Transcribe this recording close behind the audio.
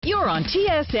You're on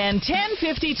TSN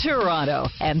 1050 Toronto,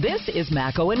 and this is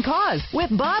Mako and Cause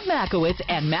with Bob Makowitz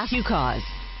and Matthew Cause.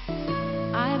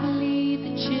 I believe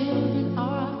the children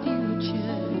are our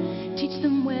future. Teach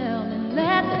them well and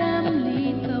let them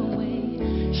lead the way.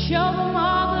 Show them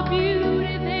all the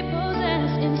beauty they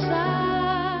possess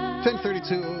inside.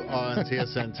 1032 on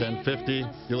TSN 1050.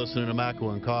 You're listening to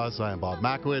Mako and Cause. I am Bob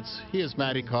Makowitz. He is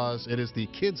Matty Cause. It is the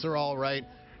Kids Are All Right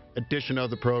edition of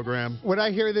the program. When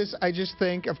I hear this, I just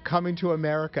think of Coming to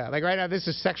America. Like right now, this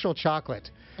is Sexual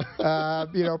Chocolate,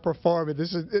 performing.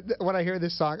 This is when I hear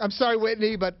this song. I'm sorry,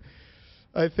 Whitney, but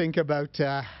I think about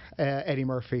Eddie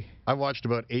Murphy. I watched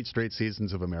about 8 straight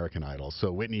seasons of American Idol,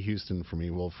 so Whitney Houston for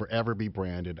me will forever be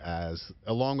branded as,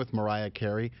 along with Mariah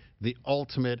Carey, the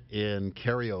ultimate in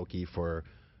karaoke for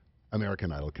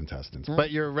American Idol contestants.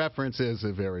 But your reference is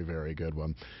a very, very good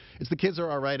one. It's the Kids Are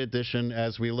All Right edition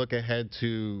as we look ahead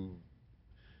to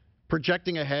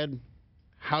projecting ahead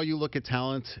how you look at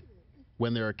talent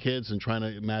when there are kids and trying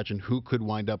to imagine who could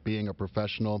wind up being a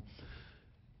professional.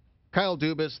 Kyle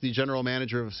Dubas, the general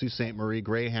manager of Sault Ste. Marie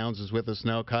Greyhounds, is with us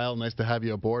now. Kyle, nice to have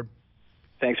you aboard.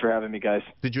 Thanks for having me, guys.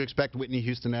 Did you expect Whitney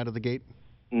Houston out of the gate?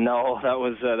 No, that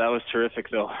was terrific,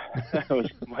 though. That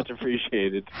was much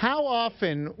appreciated. How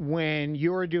often, when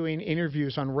you're doing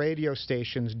interviews on radio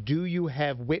stations, do you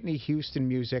have Whitney Houston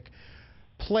music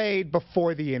played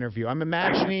before the interview? I'm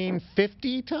imagining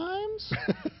 50 times?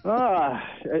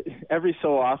 Every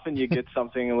so often you get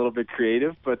something a little bit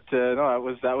creative, but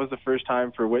no, that was the first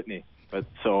time for Whitney. But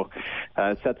so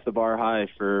it sets the bar high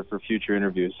for future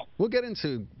interviews. We'll get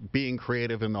into being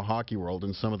creative in the hockey world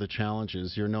and some of the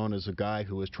challenges. You're known as a guy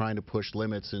who is trying to push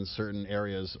limits in certain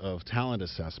areas of talent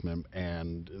assessment,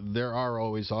 and there are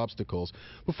always obstacles.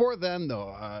 Before then,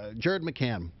 though, Jared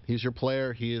McCann, he's your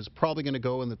player. He is probably going to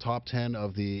go in the top 10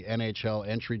 of the NHL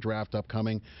entry draft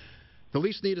upcoming. The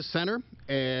Leafs need a center,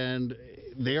 and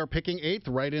they are picking 8th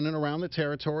right in and around the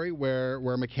territory where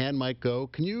McCann might go.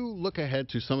 Can you look ahead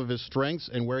to some of his strengths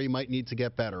and where he might need to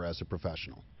get better as a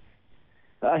professional?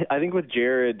 I think with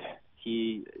Jared, this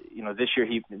year,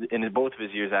 in both of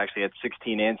his years, actually, at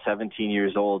 16 and 17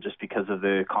 years old, just because of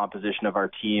the composition of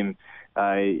our team,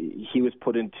 he was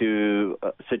put into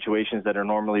situations that are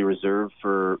normally reserved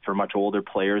for much older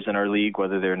players in our league,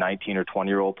 whether they're 19 or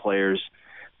 20-year-old players.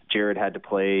 Jared had to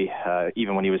play,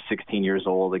 even when he was 16 years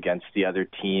old, against the other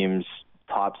team's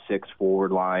top 6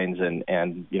 forward lines.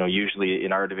 And usually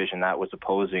in our division, that was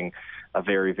opposing a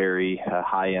very, very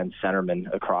high-end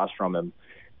centerman across from him.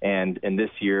 And this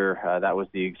year, that was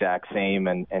the exact same.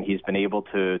 And he's been able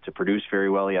to produce very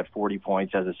well. He had 40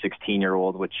 points as a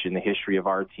 16-year-old, which in the history of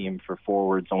our team for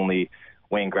forwards, only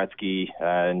Wayne Gretzky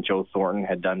and Joe Thornton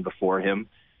had done before him.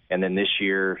 And then this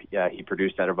year, he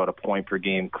produced at about a point per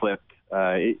game clip,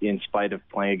 in spite of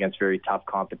playing against very tough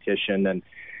competition, and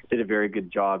did a very good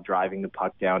job driving the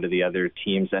puck down to the other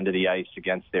team's end of the ice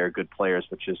against their good players,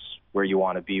 which is where you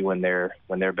want to be when their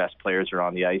best players are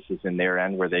on the ice, is in their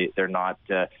end, where they're not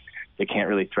they can't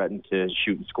really threaten to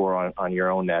shoot and score on your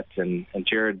own net. And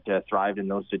Jared thrived in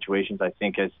those situations. I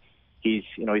think as he's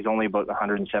only about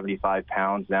 175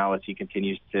 pounds now, as he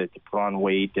continues to put on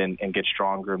weight and get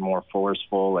stronger and more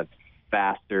forceful and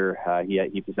faster.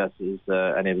 He possesses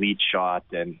an elite shot,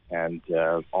 and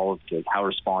all of how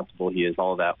responsible he is,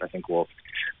 all of that I think will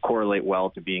correlate well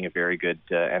to being a very good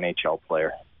NHL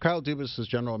player. Kyle Dubas is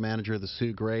general manager of the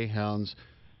Sault Greyhounds.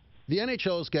 The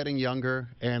NHL is getting younger,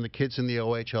 and the kids in the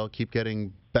OHL keep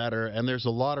getting better, and there's a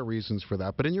lot of reasons for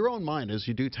that. But in your own mind, as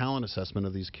you do talent assessment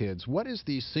of these kids, what is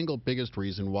the single biggest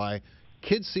reason why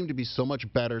kids seem to be so much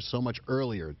better, so much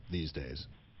earlier these days?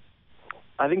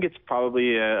 I think it's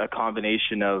probably a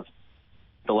combination of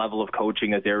the level of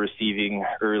coaching that they're receiving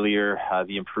earlier,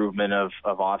 the improvement of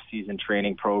off-season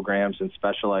training programs and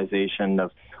specialization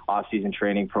of off-season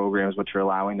training programs, which are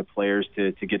allowing the players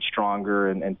to get stronger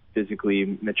and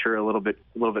physically mature a little bit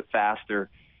faster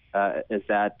as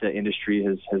that industry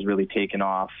has really taken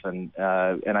off. And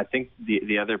I think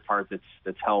the other part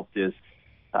that's helped is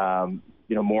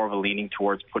more of a leaning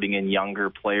towards putting in younger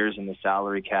players in the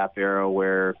salary cap era,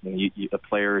 where a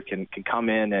player can come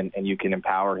in and you can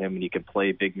empower him and he can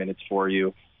play big minutes for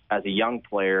you. As a young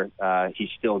player, he's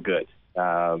still good.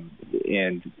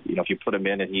 And if you put him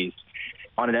in and he's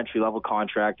on an entry-level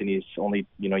contract and he's only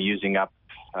using up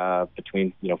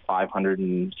between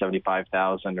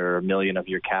 $575,000 or $1 million of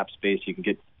your cap space, you can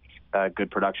get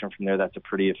good production from there. That's a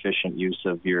pretty efficient use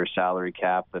of your salary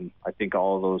cap, and I think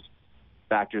all of those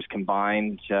factors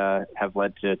combined have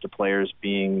led to players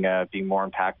being more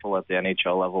impactful at the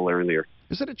NHL level earlier.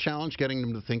 Is it a challenge getting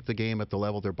them to think the game at the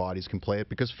level their bodies can play it?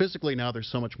 Because physically now they're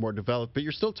so much more developed, but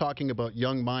you're still talking about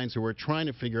young minds who are trying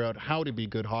to figure out how to be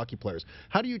good hockey players.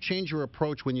 How do you change your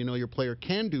approach when you know your player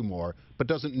can do more but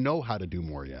doesn't know how to do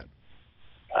more yet?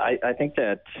 I think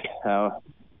that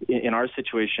in our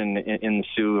situation in the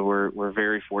Sioux, we're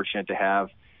very fortunate to have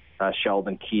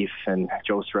Sheldon Keefe and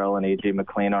Joe Sorrell and AJ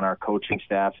McLean on our coaching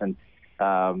staff, and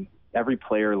every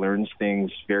player learns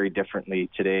things very differently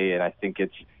today. And I think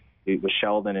with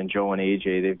Sheldon and Joe and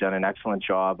AJ, they've done an excellent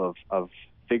job of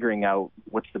figuring out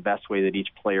what's the best way that each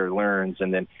player learns,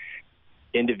 and then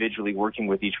individually working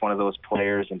with each one of those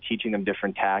players and teaching them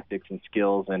different tactics and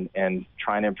skills, and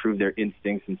trying to improve their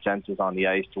instincts and senses on the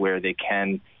ice to where they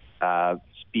can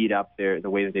speed up the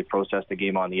way that they process the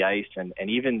game on the ice, and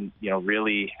even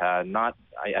really not.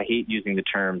 I hate using the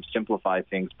term simplify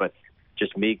things, but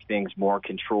just make things more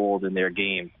controlled in their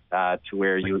game to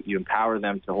where you empower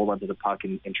them to hold onto the puck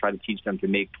and try to teach them to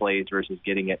make plays versus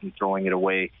getting it and throwing it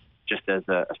away, just as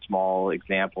a small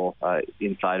example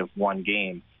inside of one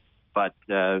game. But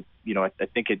I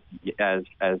think as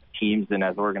teams and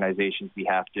as organizations, we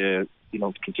have to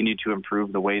continue to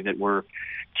improve the way that we're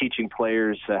teaching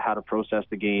players how to process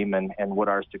the game and what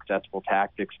are successful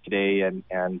tactics today,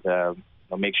 and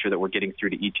make sure that we're getting through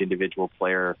to each individual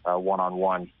player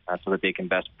one-on-one so that they can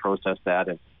best process that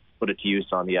and put it to use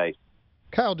on the ice.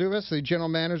 Kyle Dubas, the general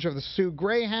manager of the Sioux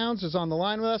Greyhounds, is on the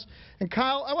line with us. And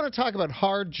Kyle, I want to talk about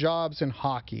hard jobs in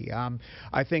hockey.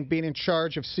 I think being in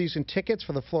charge of season tickets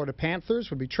for the Florida Panthers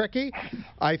would be tricky.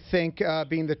 I think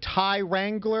being the tie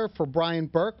wrangler for Brian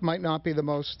Burke might not be the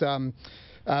most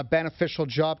beneficial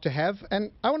job to have.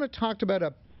 And I want to talk about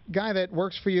a guy that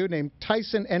works for you named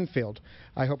Tyson Enfield.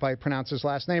 I hope I pronounced his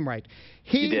last name right.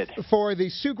 You did. For the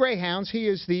Sioux Greyhounds, he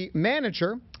is the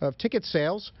manager of ticket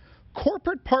sales,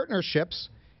 corporate partnerships,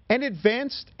 and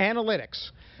advanced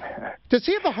analytics. Does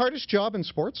he have the hardest job in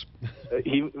sports?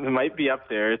 He might be up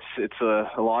there. It's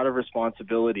a lot of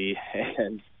responsibility,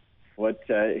 and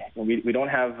we don't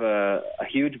have a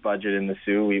huge budget in the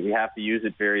Sioux. We have to use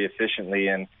it very efficiently,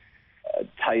 and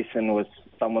Tyson was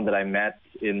someone that I met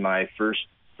in my first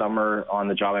summer on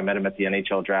the job. I met him at the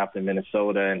NHL draft in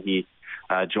Minnesota, and he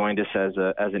joined us as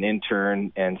an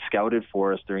intern and scouted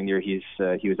for us during the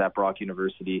year. He was at Brock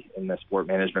University in the sport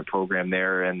management program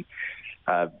there, and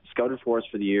scouted for us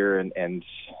for the year, and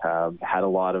had a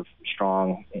lot of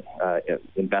strong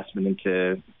investment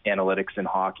into analytics in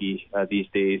hockey these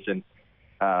days. And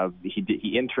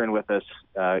he interned with us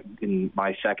in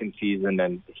my second season,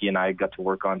 and he and I got to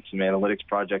work on some analytics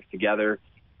projects together.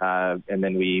 And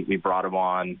then we brought him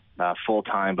on full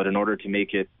time. But in order to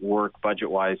make it work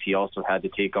budget-wise, he also had to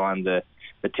take on the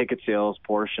ticket sales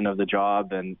portion of the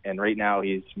job. And right now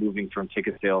he's moving from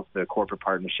ticket sales to corporate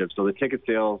partnerships. So the ticket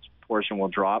sales portion will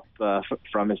drop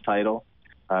from his title.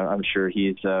 I'm sure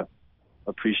he's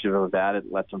appreciative of that.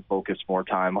 It lets him focus more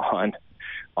time on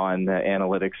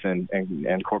analytics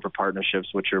and corporate partnerships,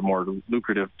 which are more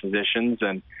lucrative positions.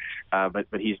 And but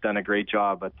he's done a great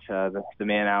job. But the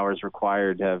man hours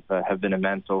required have been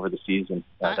immense over the season.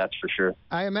 That's for sure.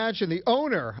 I imagine the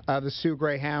owner of the Sioux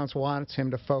Greyhounds wants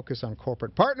him to focus on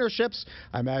corporate partnerships.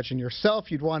 I imagine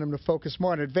yourself, you'd want him to focus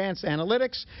more on advanced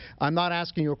analytics. I'm not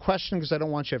asking you a question because I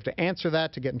don't want you to have to answer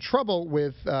that to get in trouble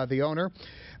with the owner.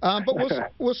 But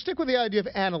we'll stick with the idea of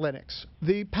analytics.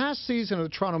 The past season of the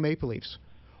Toronto Maple Leafs,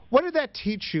 what did that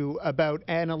teach you about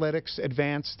analytics,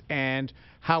 advanced, and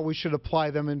how we should apply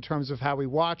them in terms of how we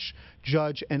watch,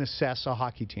 judge, and assess a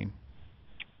hockey team?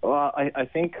 Well, I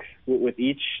think with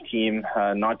each team,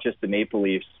 not just the Maple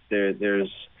Leafs,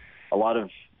 there's a lot of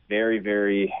very,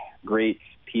 very great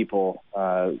people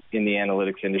in the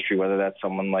analytics industry, whether that's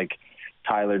someone like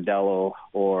Tyler Dellow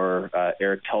or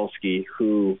Eric Tulsky,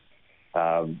 who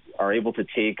are able to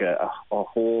take a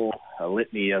whole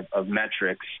litany of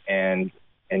metrics and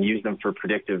use them for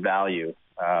predictive value.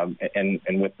 And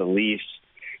with the Leafs,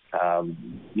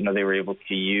 they were able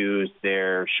to use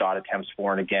their shot attempts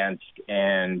for and against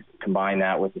and combine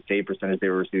that with the save percentage they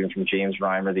were receiving from James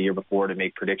Reimer the year before to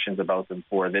make predictions about them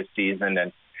for this season.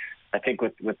 And I think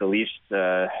with the Leafs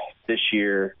this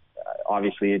year,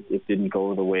 obviously it didn't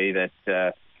go the way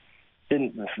that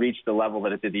didn't reach the level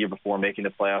that it did the year before, making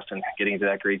the playoffs and getting into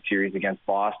that great series against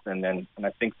Boston. And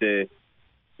I think the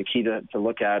key to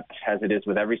look at, as it is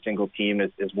with every single team,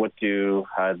 is what do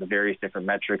the various different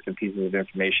metrics and pieces of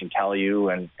information tell you.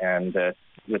 And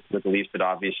with the Leafs, it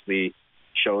obviously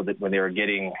showed that when they were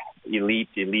getting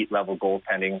elite level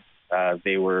goaltending,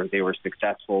 they were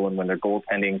successful. And when their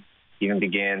goaltending even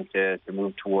began to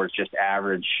move towards just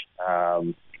average,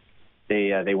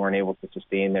 they weren't able to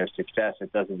sustain their success.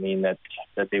 It doesn't mean that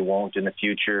they won't in the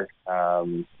future.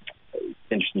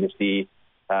 interesting to see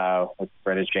with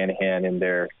Brendan Shanahan in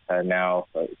there now.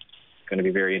 It's going to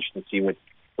be very interesting to see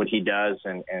what he does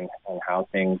and how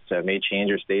things may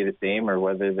change or stay the same, or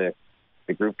whether the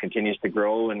group continues to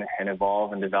grow and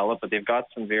evolve and develop. But they've got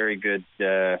some very good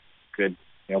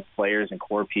players and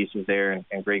core pieces there,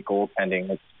 and great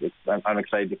goaltending. I'm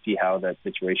excited to see how that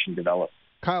situation develops.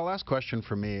 Kyle, last question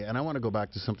for me, and I want to go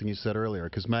back to something you said earlier,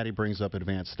 because Matty brings up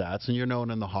advanced stats, and you're known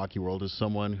in the hockey world as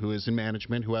someone who is in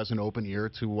management, who has an open ear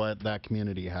to what that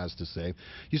community has to say.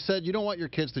 You said you don't want your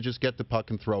kids to just get the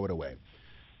puck and throw it away.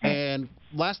 And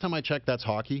last time I checked, that's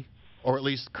hockey, or at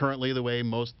least currently the way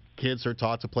most kids are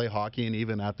taught to play hockey, and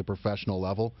even at the professional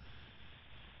level.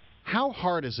 How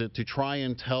hard is it to try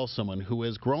and tell someone who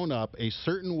has grown up a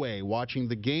certain way, watching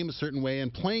the game a certain way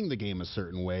and playing the game a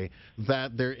certain way,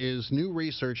 that there is new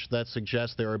research that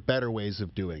suggests there are better ways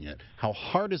of doing it? How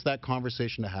hard is that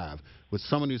conversation to have with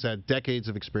someone who's had decades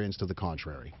of experience to the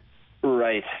contrary?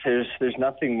 Right. There's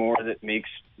nothing more that makes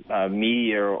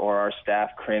me or our staff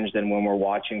cringe than when we're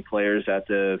watching players at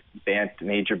the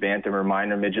major bantam or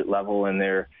minor midget level, and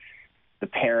the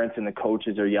parents and the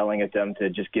coaches are yelling at them to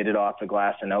just get it off the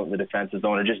glass and out in the defensive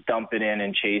zone, or just dump it in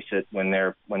and chase it when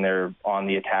they're on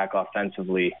the attack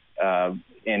offensively.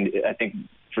 And I think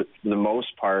for the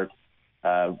most part,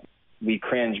 we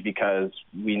cringe because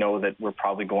we know that we're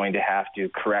probably going to have to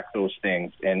correct those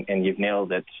things. And you've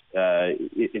nailed it.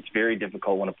 It's very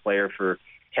difficult when a player for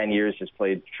 10 years has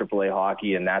played AAA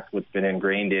hockey, and that's what's been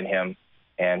ingrained in him.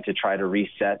 And to try to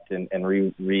reset and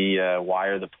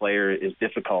rewire the player is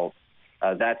difficult.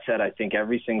 That said, I think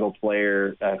every single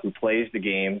player who plays the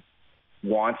game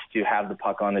wants to have the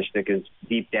puck on their stick as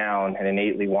deep down, and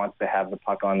innately wants to have the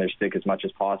puck on their stick as much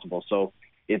as possible. So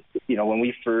it's, when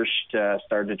we first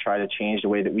started to try to change the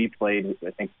way that we played, I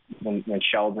think when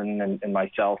Sheldon and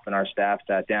myself and our staff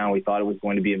sat down, we thought it was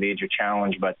going to be a major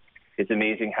challenge. But it's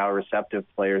amazing how receptive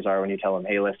players are when you tell them,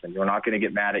 hey, listen, we're not going to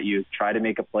get mad at you. Try to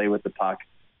make a play with the puck.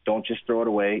 Don't just throw it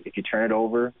away. If you turn it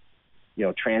over,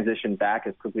 transition back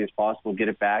as quickly as possible, get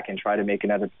it back, and try to make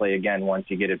another play again once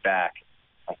you get it back.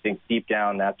 I think deep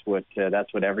down that's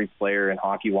what every player in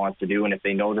hockey wants to do. And if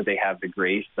they know that they have the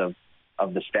grace of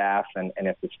the staff, and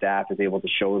if the staff is able to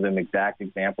show them exact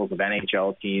examples of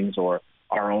NHL teams or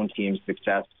our own team's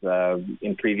success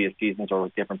in previous seasons, or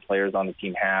with different players on the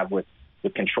team have with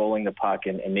controlling the puck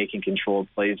and making controlled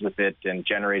plays with it, and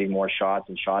generating more shots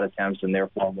and shot attempts, and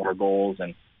therefore more goals,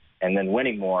 and then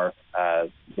winning more,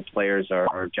 the players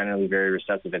are generally very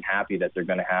receptive and happy that they're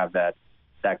going to have that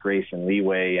grace and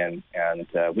leeway. And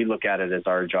we look at it as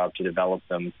our job to develop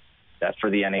them for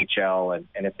the NHL.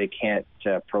 And if they can't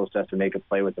process and make a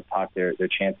play with the puck, their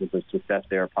chances of success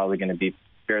there are probably going to be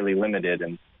fairly limited.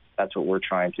 And that's what we're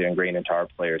trying to ingrain into our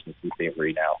players in Sault Ste.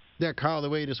 Marie now. Yeah, Kyle, the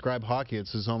way you describe hockey, it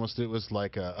was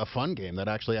like a fun game that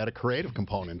actually had a creative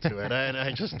component to it. And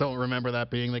I just don't remember that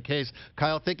being the case.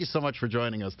 Kyle, thank you so much for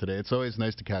joining us today. It's always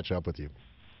nice to catch up with you.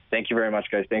 Thank you very much,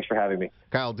 guys. Thanks for having me.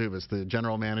 Kyle Dubas, the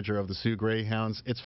general manager of the Soo Greyhounds. It's